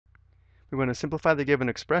we want to simplify the given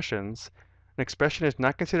expressions. An expression is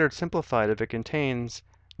not considered simplified if it contains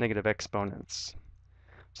negative exponents.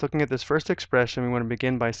 So looking at this first expression, we want to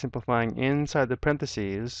begin by simplifying inside the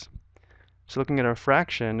parentheses. So looking at our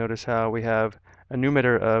fraction, notice how we have a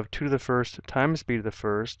numerator of 2 to the first times b to the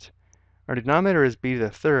first. Our denominator is b to the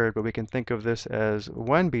third, but we can think of this as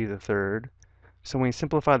 1b to the third. So when we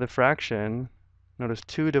simplify the fraction, notice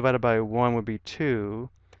 2 divided by 1 would be 2.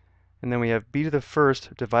 And then we have b to the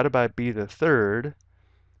first divided by b to the third.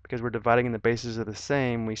 Because we're dividing and the bases are the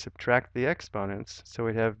same, we subtract the exponents. So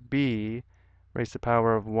we have b raised to the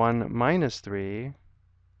power of 1 minus 3.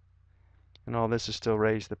 And all this is still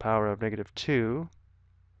raised to the power of negative 2.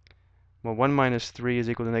 Well, 1 minus 3 is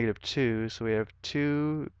equal to negative 2, so we have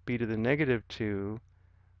 2b to the negative 2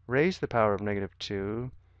 raised to the power of negative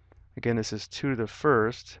 2. Again, this is 2 to the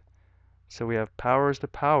first. So we have powers to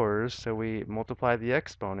powers, so we multiply the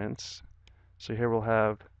exponents. So here we'll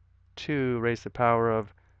have 2 raised to the power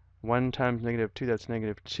of 1 times negative 2, that's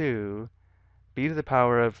negative 2. b to the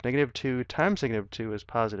power of negative 2 times negative 2 is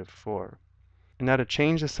positive 4. And now to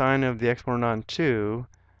change the sign of the exponent on 2,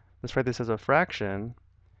 let's write this as a fraction.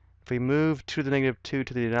 If we move 2 to the negative 2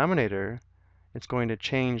 to the denominator, it's going to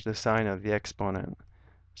change the sign of the exponent.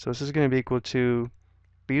 So this is going to be equal to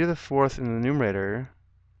b to the fourth in the numerator,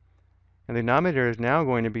 and the denominator is now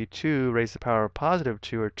going to be 2 raised to the power of positive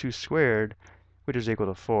 2, or 2 squared, which is equal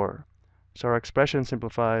to 4. So our expression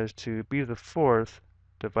simplifies to b to the fourth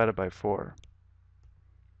divided by 4.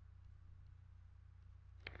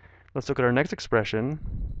 Let's look at our next expression.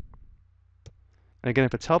 And again,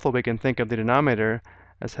 if it's helpful, we can think of the denominator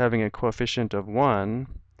as having a coefficient of 1.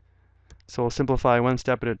 So we'll simplify one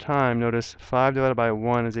step at a time. Notice 5 divided by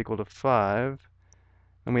 1 is equal to 5.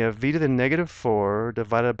 And we have v to the negative 4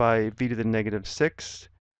 divided by v to the negative 6.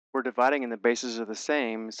 We're dividing and the bases are the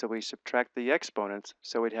same, so we subtract the exponents.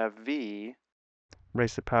 So we'd have v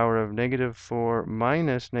raised to the power of negative 4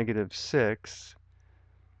 minus negative 6.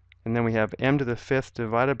 And then we have m to the 5th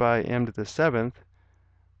divided by m to the 7th.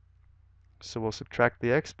 So we'll subtract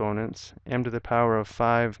the exponents. M to the power of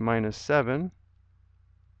 5 minus 7.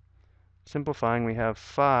 Simplifying, we have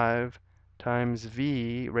 5 times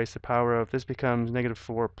v raised to the power of, this becomes negative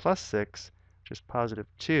 4 plus 6, which is positive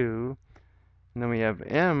 2. And then we have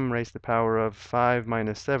m raised to the power of 5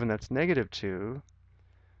 minus 7, that's negative 2.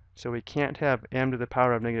 So we can't have m to the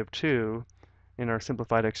power of negative 2 in our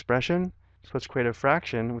simplified expression. So let's create a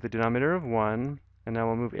fraction with a denominator of 1, and now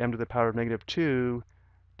we'll move m to the power of negative 2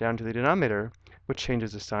 down to the denominator, which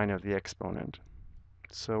changes the sign of the exponent.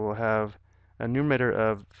 So we'll have a numerator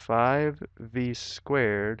of 5v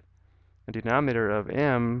squared, a denominator of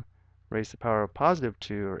m raised to the power of positive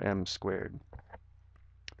 2, or m squared.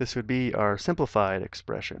 This would be our simplified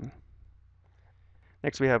expression.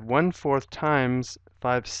 Next we have 1/4 times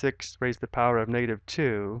 5/6 raised to the power of negative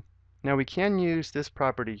 2. Now we can use this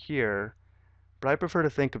property here, but I prefer to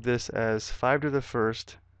think of this as 5 to the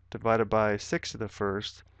first divided by 6 to the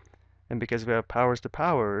first, and because we have powers to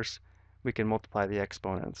powers, we can multiply the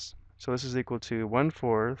exponents. So this is equal to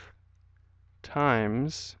 1/4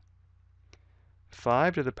 times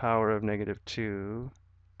 5 to the power of negative 2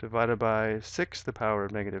 divided by 6 to the power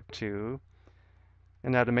of negative 2.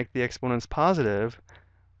 And now to make the exponents positive,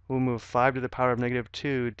 we'll move 5 to the power of negative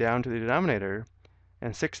 2 down to the denominator,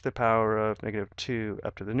 and 6 to the power of negative 2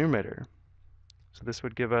 up to the numerator. So this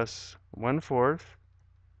would give us 1/4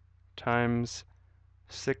 times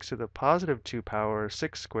 6 to the positive 2 power,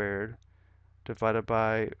 6 squared, divided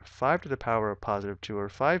by 5 to the power of positive 2, or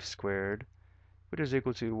 5 squared, which is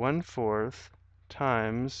equal to 1/4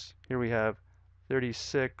 times, here we have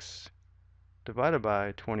 36 divided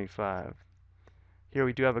by 25. Here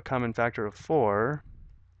we do have a common factor of 4.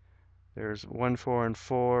 There's 1 4 and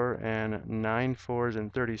 4, and 9 4s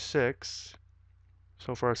and 36.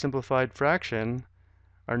 So for our simplified fraction,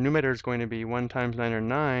 our numerator is going to be 1 times 9, or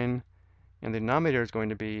 9, and the denominator is going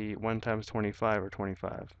to be 1 times 25, or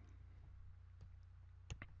 25.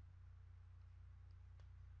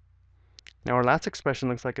 Now our last expression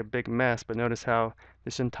looks like a big mess, but notice how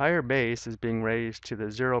this entire base is being raised to the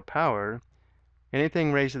 0 power.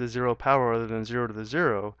 Anything raised to the 0 power other than 0 to the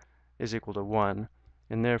 0 is equal to 1,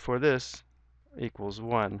 and therefore this equals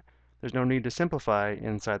 1. There's no need to simplify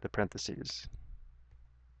inside the parentheses.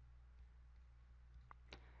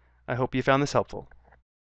 I hope you found this helpful.